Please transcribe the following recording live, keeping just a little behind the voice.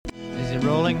it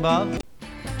rolling, Bob?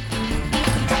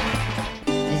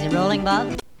 Is it rolling,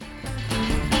 Bob?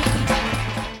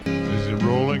 Is it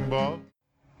rolling, Bob?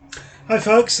 Hi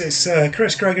folks, it's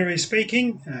Chris Gregory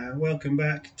speaking. Welcome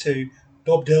back to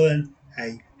Bob Dylan,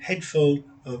 a head full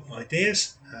of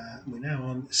ideas. We're now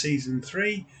on season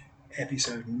 3,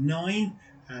 episode 9,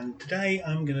 and today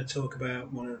I'm going to talk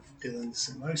about one of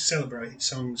Dylan's most celebrated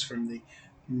songs from the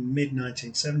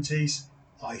mid-1970s,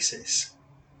 Isis.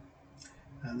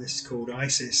 And this is called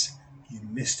Isis, You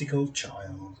Mystical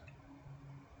Child.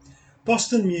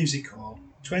 Boston Music Hall,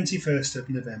 21st of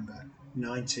November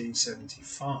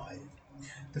 1975.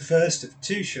 The first of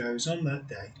 2 shows on that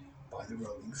day by the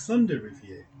Rolling Thunder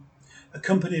Review.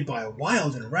 Accompanied by a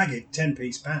wild and ragged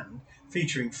 10-piece band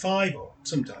featuring 5 or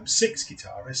sometimes 6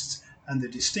 guitarists and the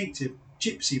distinctive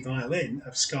gypsy violin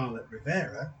of Scarlett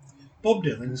Rivera, Bob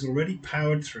Dylan has already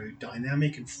powered through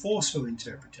dynamic and forceful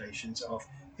interpretations of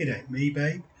It Ain't Me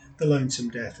Babe, The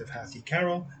Lonesome Death of Hattie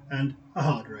Carroll and A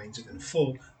Hard Rain's Gonna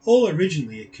Fall, all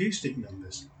originally acoustic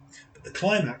numbers. But the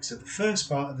climax of the first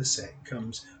part of the set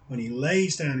comes when he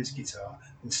lays down his guitar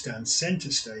and stands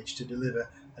centre stage to deliver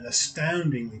an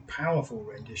astoundingly powerful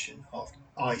rendition of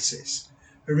Isis,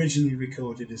 originally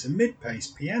recorded as a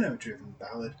mid-paced piano-driven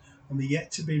ballad on the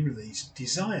yet-to-be-released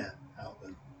Desire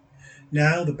album.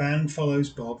 Now the band follows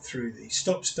Bob through the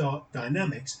stop-start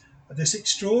dynamics of this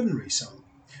extraordinary song,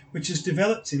 which has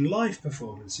developed in live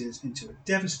performances into a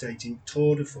devastating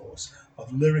tour de force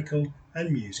of lyrical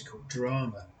and musical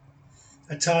drama.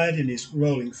 Attired in his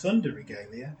Rolling Thunder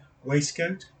regalia,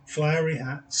 waistcoat, flowery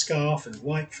hat, scarf and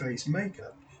white-face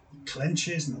makeup, he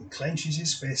clenches and unclenches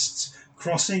his fists,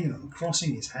 crossing and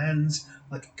uncrossing his hands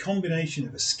like a combination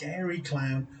of a scary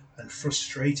clown and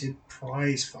frustrated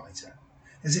prize fighter,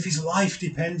 as if his life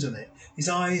depends on it, his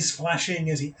eyes flashing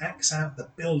as he acts out the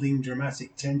building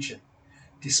dramatic tension.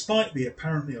 Despite the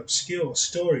apparently obscure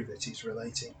story that he's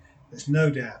relating, there's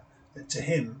no doubt that to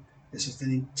him this is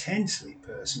an intensely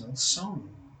personal song.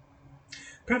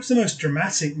 Perhaps the most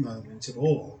dramatic moment of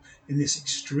all in this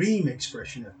extreme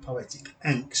expression of poetic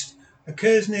angst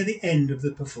occurs near the end of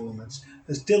the performance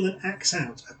as Dylan acts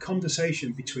out a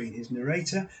conversation between his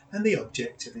narrator and the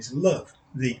object of his love,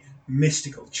 the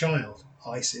mystical child,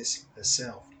 Isis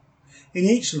herself. In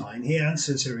each line he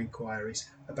answers her inquiries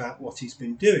about what he's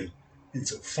been doing,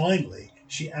 until finally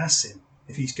she asks him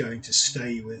if he's going to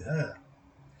stay with her.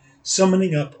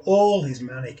 Summoning up all his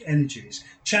manic energies,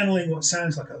 channeling what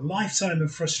sounds like a lifetime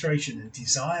of frustration and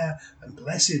desire and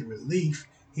blessed relief,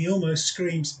 he almost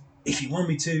screams, "If you want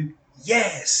me to,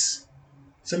 yes!"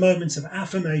 It's a moment of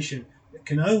affirmation that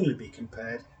can only be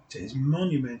compared to his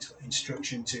monumental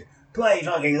instruction to play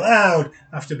fucking loud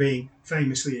after being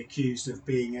famously accused of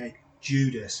being a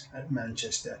Judas at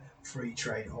Manchester Free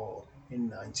Trade Hall in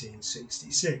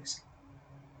 1966.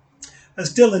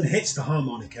 As Dylan hits the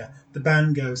harmonica, the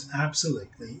band goes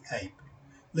absolutely ape.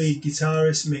 Lead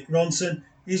guitarist Mick Ronson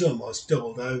is almost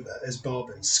doubled over as Bob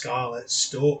and Scarlett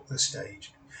stalk the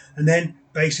stage. And then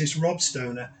bassist Rob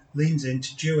Stoner leans in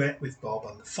to duet with Bob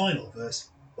on the final verse.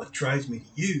 "What drives me to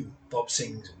you," Bob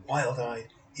sings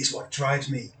wild-eyed, "is what drives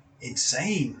me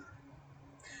insane."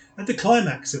 At the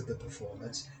climax of the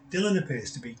performance, Dylan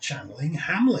appears to be channeling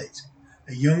Hamlet,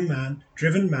 a young man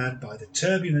driven mad by the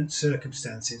turbulent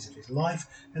circumstances of his life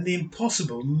and the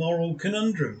impossible moral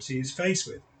conundrums he is faced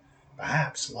with.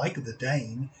 Perhaps, like the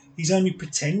Dane, he's only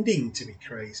pretending to be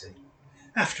crazy.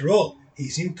 After all,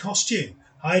 he's in costume,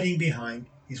 hiding behind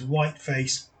his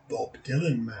white-face Bob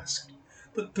Dylan mask.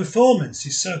 But the performance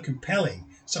is so compelling,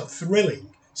 so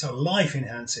thrilling, so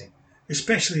life-enhancing,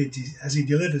 especially as he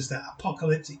delivers that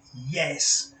apocalyptic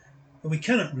yes, that we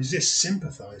cannot resist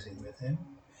sympathising with him.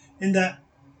 In that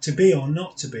to be or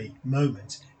not to be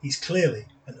moment, he's clearly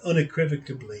and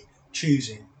unequivocally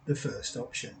choosing the first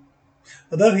option.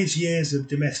 Although his years of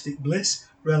domestic bliss,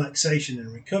 relaxation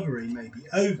and recovery may be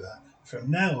over, from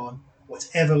now on,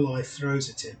 whatever life throws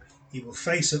at him, he will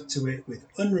face up to it with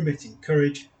unremitting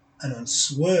courage and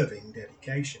unswerving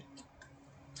dedication.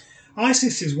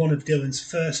 Isis is one of Dylan's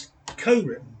first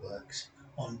co-written works.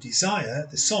 On Desire,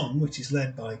 the song, which is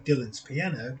led by Dylan's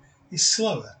piano, is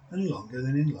slower and longer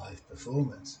than in live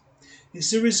performance. It's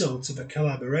the result of a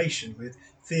collaboration with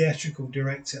theatrical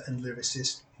director and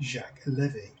lyricist Jacques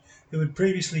Levy, who had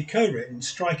previously co-written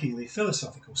strikingly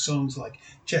philosophical songs like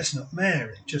Chestnut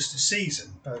Mare and Just a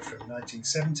Season, both from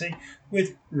 1970,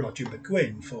 with Roger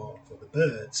McGuinn for the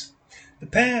Byrds. The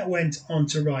pair went on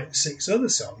to write 6 other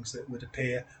songs that would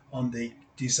appear on the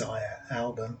Desire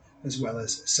album, as well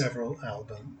as several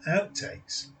album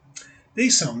outtakes.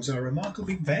 These songs are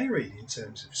remarkably varied in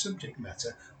terms of subject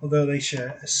matter, although they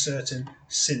share a certain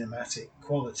cinematic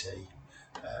quality.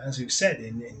 As we've said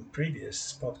in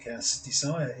previous podcasts,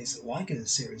 Desire is like a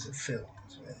series of films,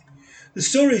 really. The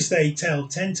stories they tell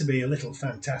tend to be a little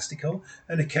fantastical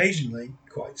and occasionally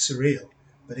quite surreal,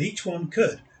 but each one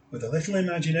could, with a little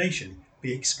imagination,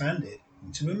 be expanded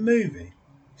into a movie.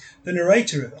 The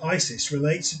narrator of Isis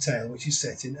relates a tale which is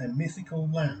set in a mythical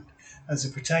land as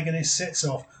the protagonist sets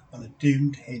off on a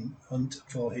doomed hunt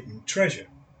for hidden treasure.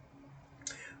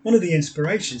 One of the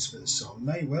inspirations for the song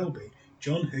may well be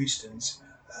John Huston's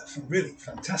really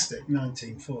fantastic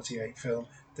 1948 film,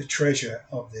 The Treasure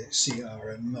of the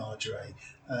Sierra Madre.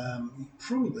 You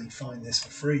probably find this for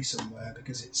free somewhere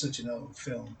because it's such an old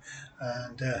film,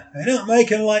 and they don't make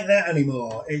them like that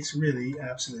anymore. It's really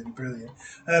absolutely brilliant.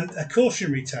 A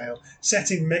cautionary tale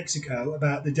set in Mexico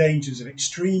about the dangers of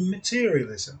extreme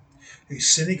materialism, whose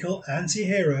cynical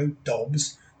anti-hero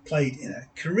Dobbs, played in a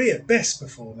career best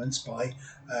performance by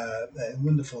the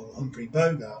wonderful Humphrey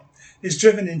Bogart, is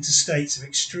driven into states of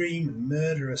extreme and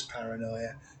murderous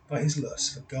paranoia by his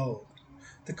lust for gold.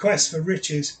 The quest for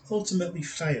riches ultimately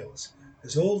fails,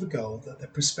 as all the gold that the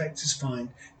prospectors find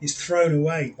is thrown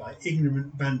away by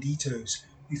ignorant banditos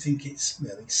who think it's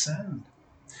merely sand.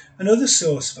 Another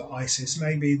source for Isis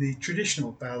may be the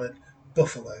traditional ballad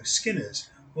Buffalo Skinners,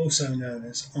 also known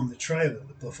as On the Trail of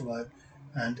the Buffalo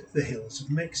and the Hills of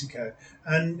Mexico,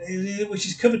 and which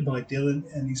is covered by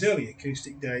Dylan in his early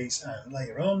acoustic days, and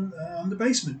later on the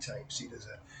Basement Tapes he does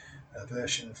a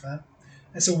version of that.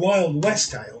 It's a Wild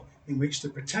West tale in which the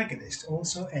protagonist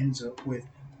also ends up with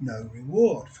no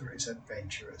reward for his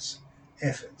adventurous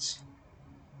efforts.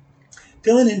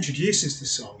 Dylan introduces the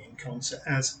song in concert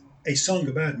as a song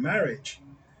about marriage,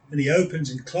 and he opens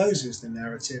and closes the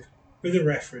narrative with a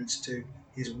reference to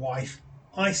his wife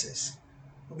Isis.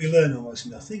 But we learn almost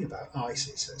nothing about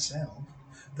Isis herself.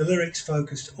 The lyrics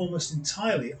focused almost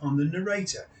entirely on the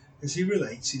narrator as he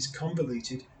relates his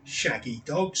convoluted shaggy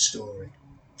dog story.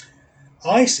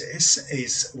 Isis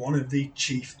is one of the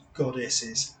chief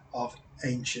goddesses of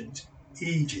ancient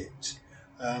Egypt.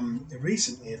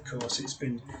 Recently, of course, it's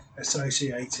been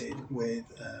associated with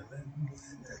a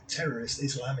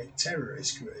Islamic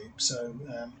terrorist group. So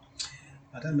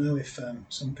I don't know if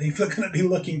some people are going to be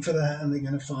looking for that and they're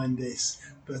going to find this.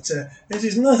 But this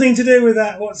is nothing to do with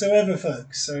that whatsoever,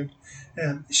 folks. So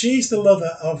she's the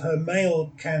lover of her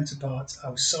male counterpart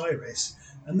Osiris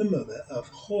and the mother of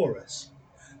Horus.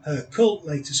 Her cult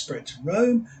later spread to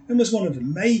Rome and was one of the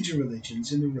major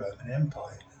religions in the Roman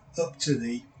Empire up to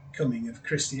the coming of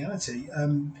Christianity.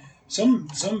 Some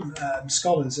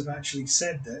scholars have actually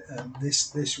said that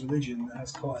this religion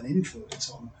has quite an influence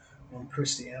on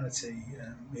Christianity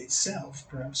itself,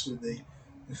 perhaps with the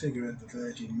figure of the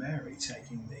Virgin Mary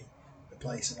taking the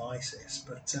place of Isis.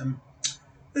 But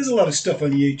there's a lot of stuff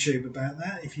on YouTube about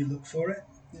that if you look for it.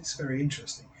 It's very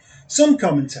interesting. Some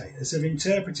commentators have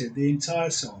interpreted the entire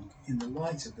song in the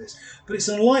light of this, but it's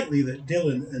unlikely that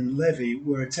Dylan and Levy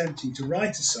were attempting to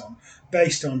write a song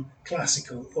based on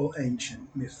classical or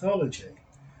ancient mythology.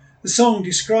 The song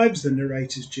describes the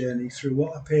narrator's journey through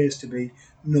what appears to be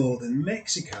northern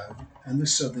Mexico and the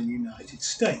southern United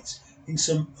States in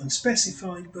some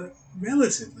unspecified but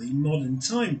relatively modern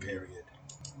time period.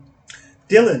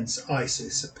 Dylan's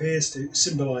Isis appears to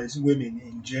symbolise women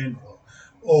in general,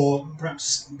 or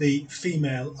perhaps the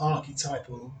female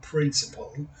archetypal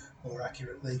principle, more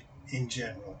accurately, in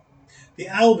general. The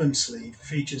album sleeve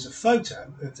features a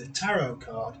photo of the tarot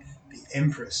card, the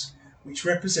Empress, which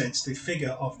represents the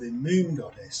figure of the moon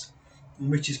goddess, and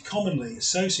which is commonly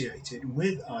associated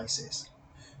with Isis.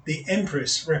 The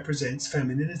Empress represents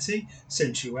femininity,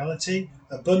 sensuality,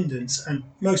 abundance, and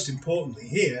most importantly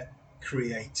here,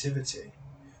 creativity.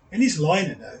 In his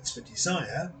liner notes for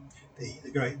Desire,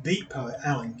 the great beat poet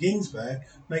Allen Ginsberg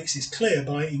makes this clear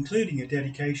by including a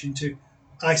dedication to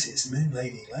Isis, Moon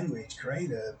Lady, language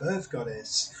creator, birth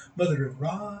goddess, mother of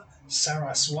Ra,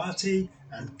 Saraswati,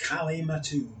 and Kali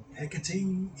Matu,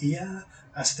 Hecate, Ea,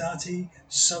 Astarte,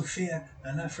 Sophia,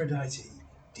 and Aphrodite,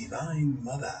 divine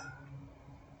mother.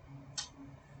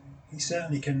 He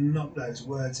certainly can knock those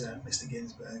words out, Mr.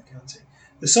 Ginsberg, can't he?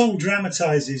 The song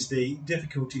dramatises the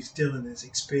difficulties Dylan is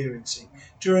experiencing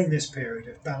during this period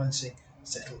of balancing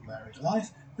settled married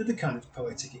life with the kind of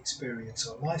poetic experience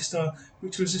or lifestyle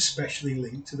which was especially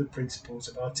linked to the principles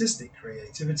of artistic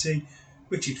creativity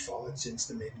which he'd followed since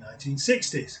the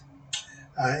mid-1960s,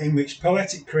 in which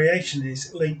poetic creation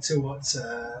is linked to what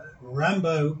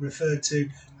Rambo referred to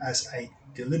as a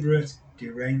deliberate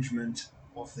derangement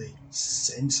of the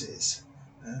senses.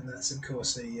 And that's, of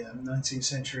course, the 19th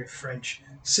century French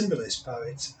symbolist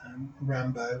poet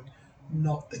Rambo,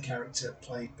 not the character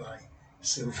played by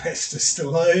Sylvester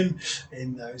Stallone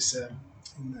in those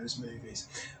in those movies.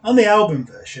 On the album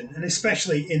version, and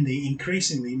especially in the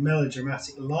increasingly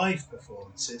melodramatic live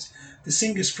performances, the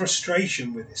singer's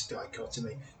frustration with this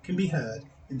dichotomy can be heard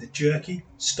in the jerky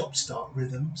stop-start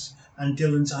rhythms and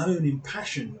Dylan's own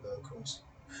impassioned vocals.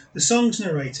 The song's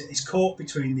narrator is caught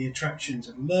between the attractions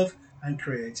of love and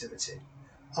creativity.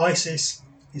 Isis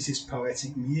is his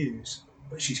poetic muse,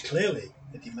 but she's clearly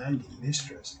a demanding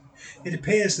mistress. It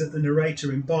appears that the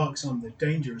narrator embarks on the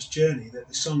dangerous journey that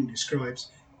the song describes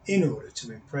in order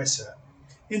to impress her.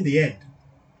 In the end,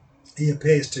 he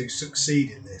appears to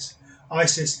succeed in this.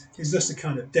 Isis is thus a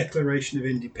kind of declaration of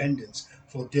independence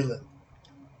for Dylan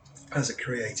as a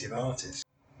creative artist.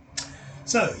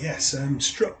 So, yes,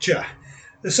 structure.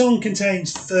 The song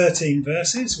contains 13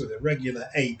 verses with a regular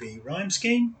A-B rhyme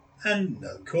scheme and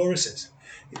no choruses.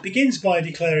 It begins by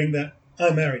declaring that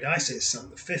I married Isis on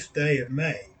the 5th day of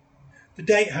May. The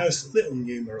date has little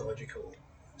numerological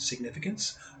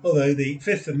significance, although the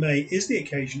 5th of May is the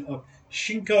occasion of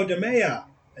Cinco de Mayo,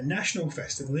 a national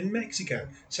festival in Mexico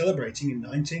celebrating a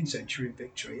 19th century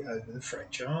victory over the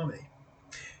French army.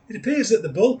 It appears that the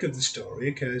bulk of the story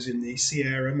occurs in the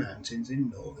Sierra Mountains in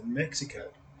northern Mexico.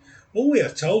 All we are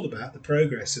told about the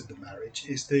progress of the marriage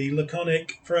is the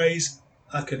laconic phrase,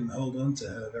 I couldn't hold on to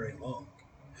her very long.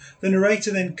 The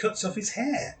narrator then cuts off his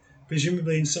hair,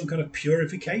 presumably in some kind of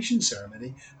purification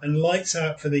ceremony, and lights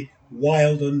out for the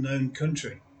wild unknown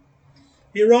country.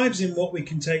 He arrives in what we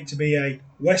can take to be a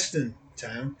western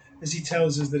town as he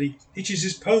tells us that he hitches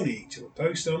his pony to a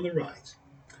post on the right,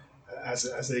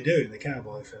 as they do in the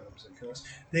cowboy films, of course.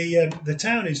 The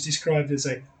town is described as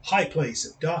a high place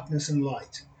of darkness and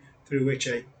light, through which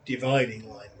a dividing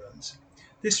line runs.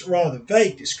 This rather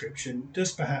vague description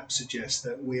does perhaps suggest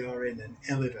that we are in an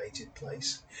elevated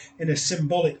place, in a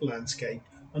symbolic landscape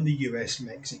on the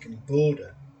US-Mexican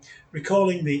border.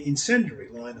 Recalling the incendiary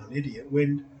line on Idiot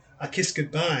Wind, I kiss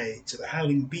goodbye to the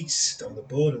howling beast on the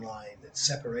borderline that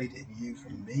separated you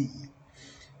from me.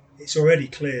 It's already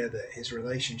clear that his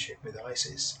relationship with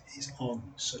Isis is on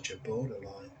such a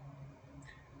borderline.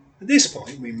 At this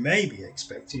point, we may be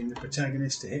expecting the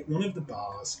protagonist to hit one of the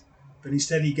bars, but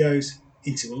instead he goes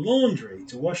into a laundry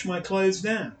to wash my clothes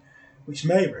down, which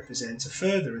may represent a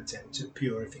further attempt at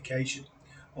purification,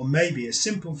 or maybe a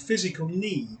simple physical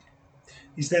need.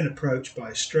 He's then approached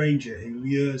by a stranger who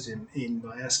lures him in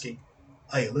by asking,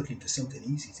 are you looking for something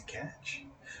easy to catch?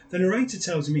 The narrator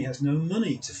tells him he has no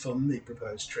money to fund the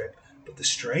proposed trip, but the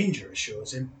stranger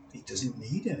assures him he doesn't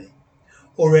need any.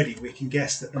 Already we can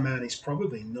guess that the man is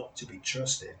probably not to be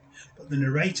trusted, but the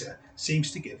narrator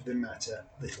seems to give the matter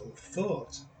little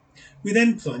thought. We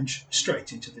then plunge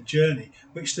straight into the journey,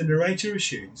 which the narrator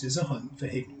assumes is a hunt for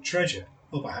hidden treasure,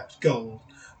 or perhaps gold,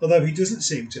 although he doesn't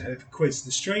seem to have quizzed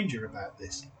the stranger about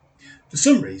this. For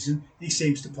some reason, he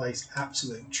seems to place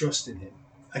absolute trust in him.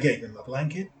 I gave him a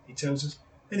blanket, he tells us,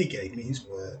 and he gave me his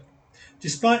word.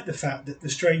 Despite the fact that the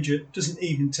stranger doesn't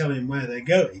even tell him where they're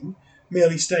going,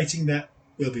 merely stating that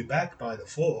we'll be back by the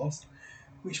 4th,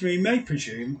 which we may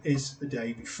presume is the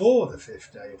day before the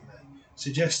 5th day of May,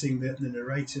 suggesting that the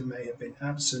narrator may have been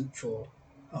absent for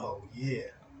a whole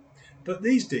year. But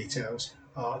these details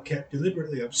are kept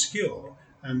deliberately obscure,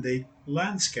 and the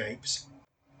landscapes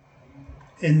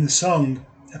in the song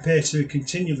appear to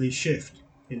continually shift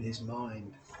in his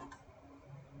mind.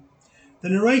 The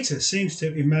narrator seems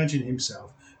to imagine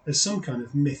himself as some kind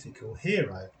of mythical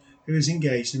hero who is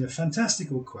engaged in a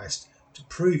fantastical quest to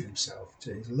prove himself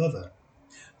to his lover.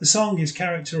 The song is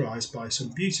characterised by some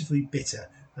beautifully bitter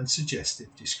and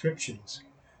suggestive descriptions.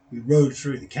 We rode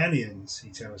through the canyons, he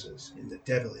tells us, in the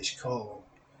devilish cold.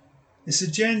 It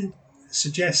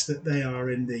suggests that they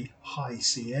are in the high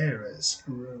Sierras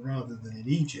rather than in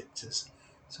Egypt, as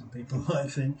some people might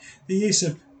think. The use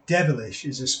of devilish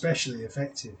is especially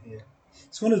effective here.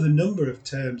 It's one of the number of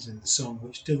terms in the song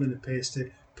which Dylan appears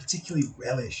to particularly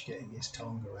relish getting his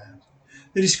tongue around.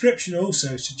 The description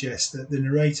also suggests that the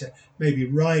narrator may be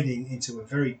riding into a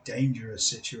very dangerous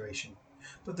situation,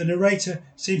 but the narrator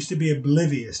seems to be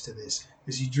oblivious to this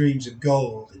as he dreams of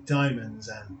gold, diamonds,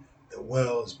 and the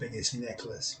world's biggest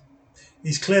necklace.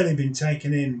 He's clearly been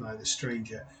taken in by the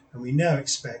stranger, and we now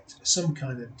expect some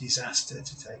kind of disaster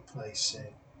to take place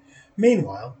soon.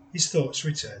 Meanwhile, his thoughts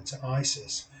return to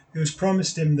Isis, who has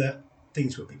promised him that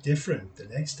things will be different the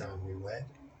next time we wed.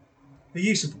 The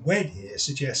use of wed here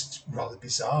suggests, rather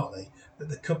bizarrely, that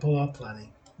the couple are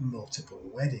planning multiple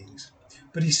weddings.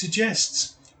 But he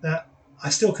suggests that I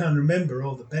still can't remember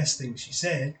all the best things she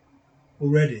said.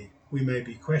 Already we may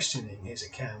be questioning his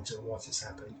account of what has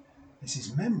happened, as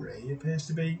his memory appears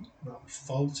to be rather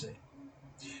faulty.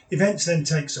 Events then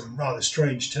take some rather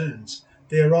strange turns.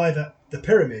 They arrive at the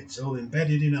pyramids, all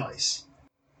embedded in ice.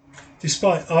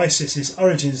 Despite ISIS's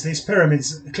origins, these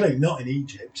pyramids are clearly not in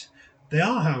Egypt. They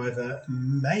are, however,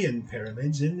 Mayan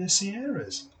pyramids in the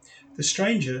Sierras. The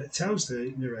stranger tells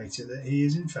the narrator that he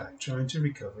is in fact trying to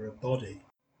recover a body,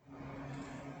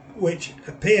 which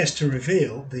appears to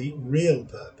reveal the real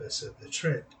purpose of the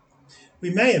trip. We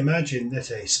may imagine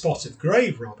that a spot of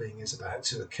grave robbing is about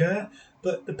to occur,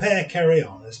 but the pair carry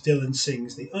on as Dylan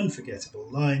sings the unforgettable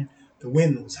line, "The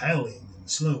wind was howling and the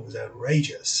snow was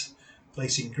outrageous,"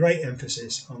 placing great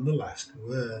emphasis on the last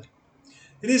word.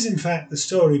 It is in fact the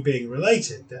story being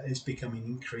related that is becoming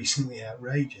increasingly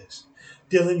outrageous.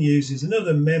 Dylan uses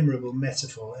another memorable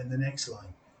metaphor in the next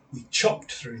line. "We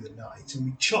chopped through the night and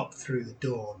we chopped through the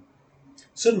dawn."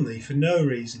 Suddenly, for no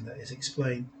reason that is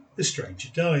explained, the stranger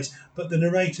dies, but the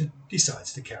narrator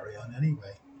decides to carry on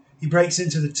anyway. He breaks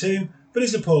into the tomb, but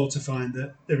is appalled to find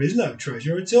that there is no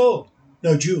treasure at all.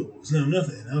 No jewels, no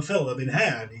nothing. "I felt I'd been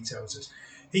had," he tells us.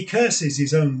 He curses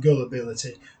his own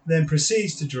gullibility, then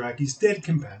proceeds to drag his dead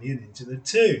companion into the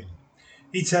tomb.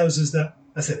 He tells us that,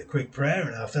 "I said a quick prayer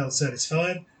and I felt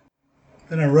satisfied.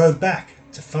 Then I rode back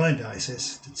to find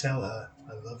Isis to tell her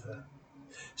I love her."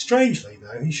 Strangely,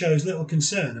 though, he shows little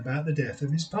concern about the death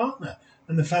of his partner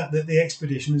and the fact that the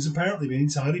expedition has apparently been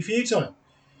entirely futile.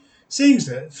 Seems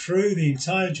that through the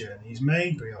entire journey his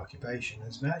main preoccupation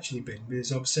has actually been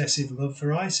his obsessive love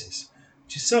for Isis,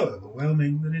 which is so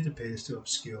overwhelming that it appears to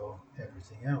obscure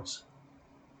everything else.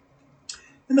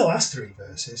 In the last three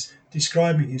verses,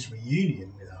 describing his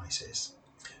reunion with Isis,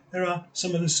 there are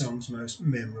some of the song's most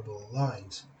memorable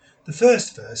lines. The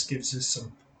first verse gives us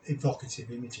some evocative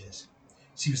images.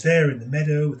 "She was there in the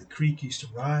meadow where the creek used to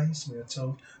rise," we are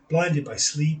told, "blinded by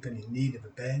sleep and in need of a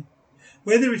bed."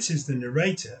 Whether it is the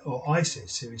narrator or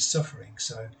Isis who is suffering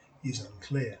so is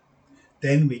unclear.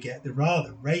 Then we get the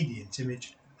rather radiant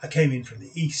image, "I came in from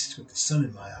the east with the sun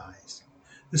in my eyes."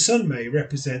 The sun may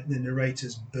represent the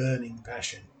narrator's burning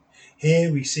passion.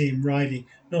 Here we see him riding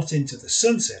not into the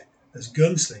sunset, as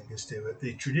gunslingers do at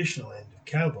the traditional end of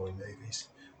cowboy movies,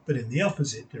 but in the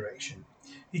opposite direction.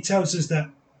 He tells us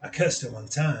that, "I cursed her one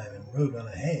time and rode on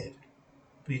ahead,"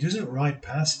 but he doesn't ride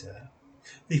past her.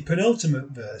 The penultimate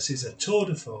verse is a tour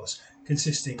de force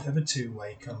consisting of a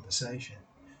two-way conversation.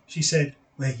 She said,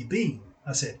 "Where you been?"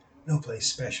 I said, "No place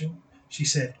special." She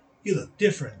said, "You look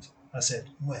different." I said,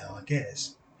 "Well, I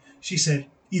guess." She said,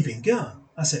 "You been gone."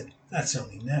 I said, "That's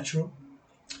only natural."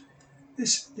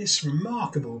 This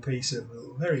remarkable piece of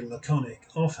very laconic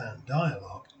offhand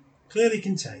dialogue clearly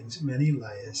contains many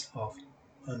layers of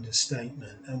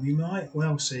understatement, and we might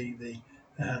well see the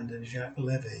hand of Jacques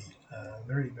Levy,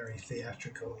 very, very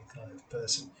theatrical kind of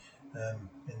person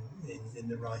in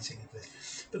the writing of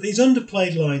this. But these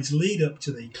underplayed lines lead up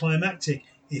to the climactic,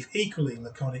 if equally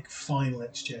laconic, final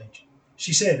exchange.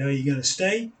 She said, "Are you going to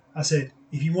stay?" I said,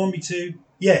 "If you want me to,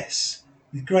 yes,"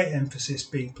 with great emphasis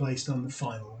being placed on the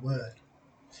final word.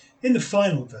 In the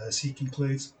final verse, he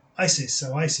concludes, "Isis,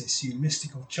 oh Isis, you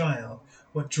mystical child,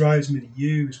 what drives me to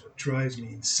you is what drives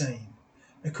me insane."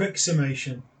 A quick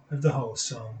summation of the whole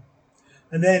song.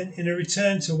 And then, in a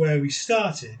return to where we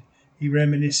started, he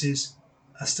reminisces,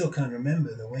 "I still can't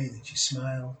remember the way that you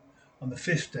smiled on the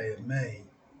 5th day of May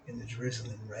in the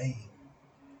drizzling rain."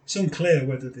 It's unclear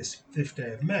whether this 5th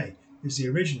day of May is the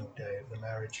original day of the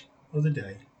marriage or the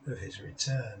day of his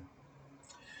return.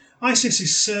 Isis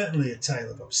is certainly a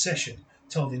tale of obsession,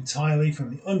 told entirely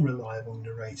from the unreliable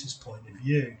narrator's point of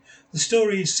view. The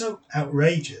story is so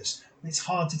outrageous that it's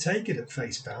hard to take it at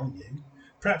face value.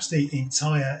 Perhaps the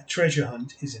entire treasure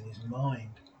hunt is in his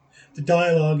mind. The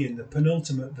dialogue in the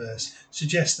penultimate verse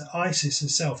suggests that Isis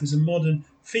herself is a modern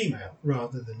female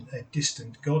rather than a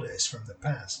distant goddess from the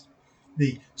past.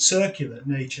 The circular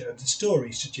nature of the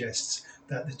story suggests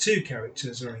that the two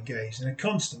characters are engaged in a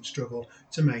constant struggle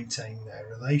to maintain their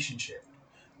relationship.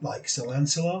 Like Sir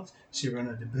Lancelot,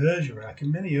 Cyrano de Bergerac,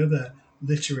 and many other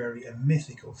literary and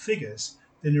mythical figures,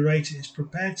 the narrator is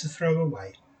prepared to throw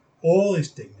away all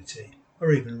his dignity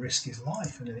or even risk his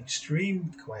life in an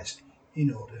extreme quest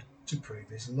in order to prove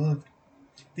his love.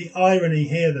 The irony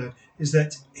here, though, is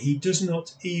that he does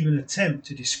not even attempt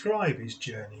to describe his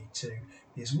journey to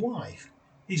his wife.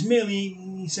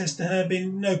 He says to her,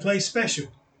 "Been no place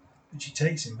special," but she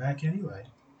takes him back anyway.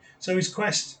 So his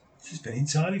quest has been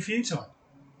entirely futile.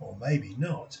 Or maybe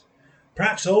not.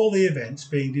 Perhaps all the events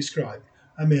being described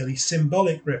are merely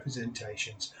symbolic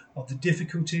representations of the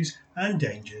difficulties and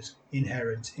dangers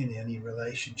inherent in any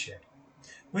relationship.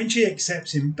 When she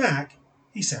accepts him back,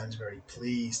 he sounds very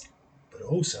pleased, but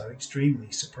also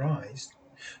extremely surprised.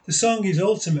 The song is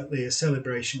ultimately a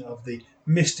celebration of the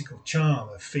mystical charm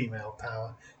of female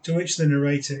power, to which the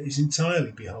narrator is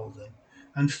entirely beholden,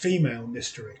 and female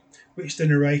mystery, which the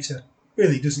narrator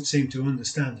really doesn't seem to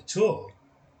understand at all.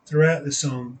 Throughout the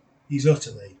song, he's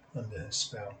utterly under her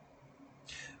spell.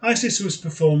 Isis was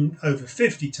performed over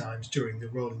 50 times during the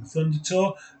Rolling Thunder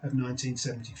Tour of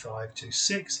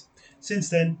 1975-6. Since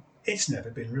then, it's never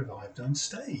been revived on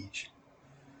stage.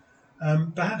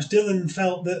 Perhaps Dylan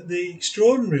felt that the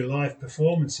extraordinary live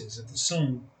performances of the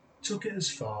song took it as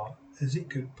far as it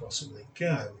could possibly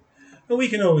go. But we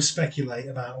can always speculate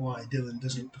about why Dylan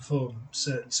doesn't perform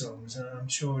certain songs. I'm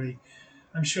sure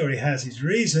he has his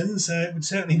reasons. It would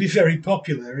certainly be very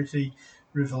popular if he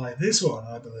revived this one,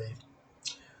 I believe.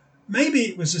 Maybe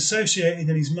it was associated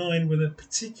in his mind with a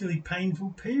particularly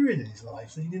painful period in his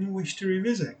life that he didn't wish to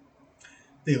revisit.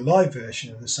 The live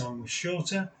version of the song was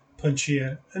shorter,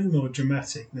 punchier, and more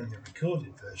dramatic than the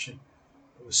recorded version.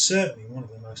 It was certainly one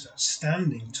of the most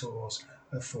outstanding tours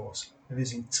of force of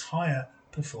his entire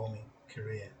performing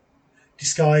career.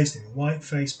 Disguised in white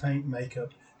face paint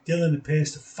makeup, Dylan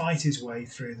appears to fight his way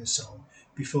through the song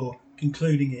before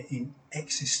concluding it in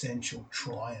existential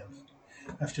triumph.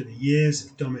 After the years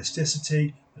of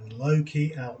domesticity and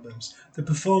low-key albums, the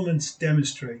performance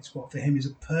demonstrates what for him is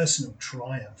a personal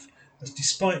triumph, as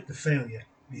despite the failure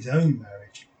of his own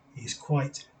marriage, he is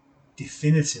quite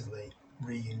definitively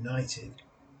reunited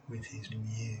with his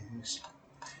muse.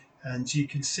 And you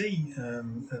can see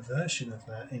a version of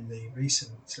that in the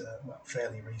recent,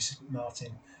 fairly recent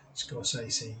Martin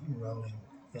Scorsese Rolling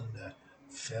Thunder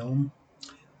film,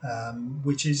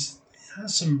 which has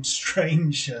some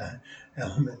strange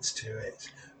elements to it.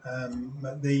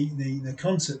 But the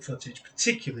concert footage,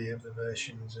 particularly of the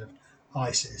versions of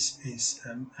Isis, is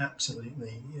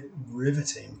absolutely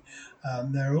riveting.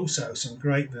 There are also some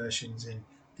great versions in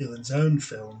Dylan's own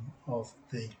film of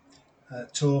the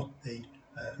tour, the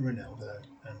Ronaldo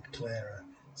and Clara.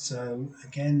 So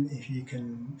again, if you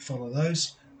can follow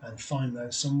those and find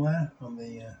those somewhere on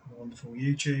the wonderful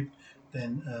YouTube,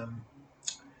 then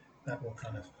that will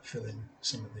kind of fill in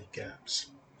some of the gaps.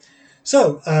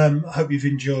 So I hope you've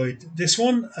enjoyed this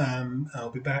one. I'll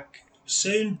be back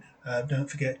soon. Don't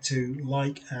forget to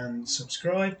like and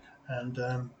subscribe,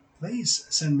 and please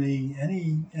send me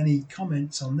any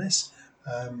comments on this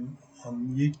on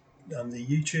the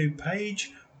YouTube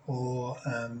page or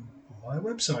on my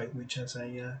website, which has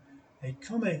a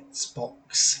comments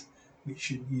box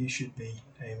which you should be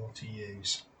able to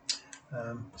use.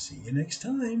 See you next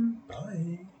time.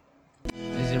 Bye.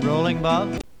 Is it rolling,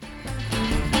 Bob?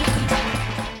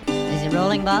 Is it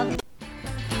rolling, Bob?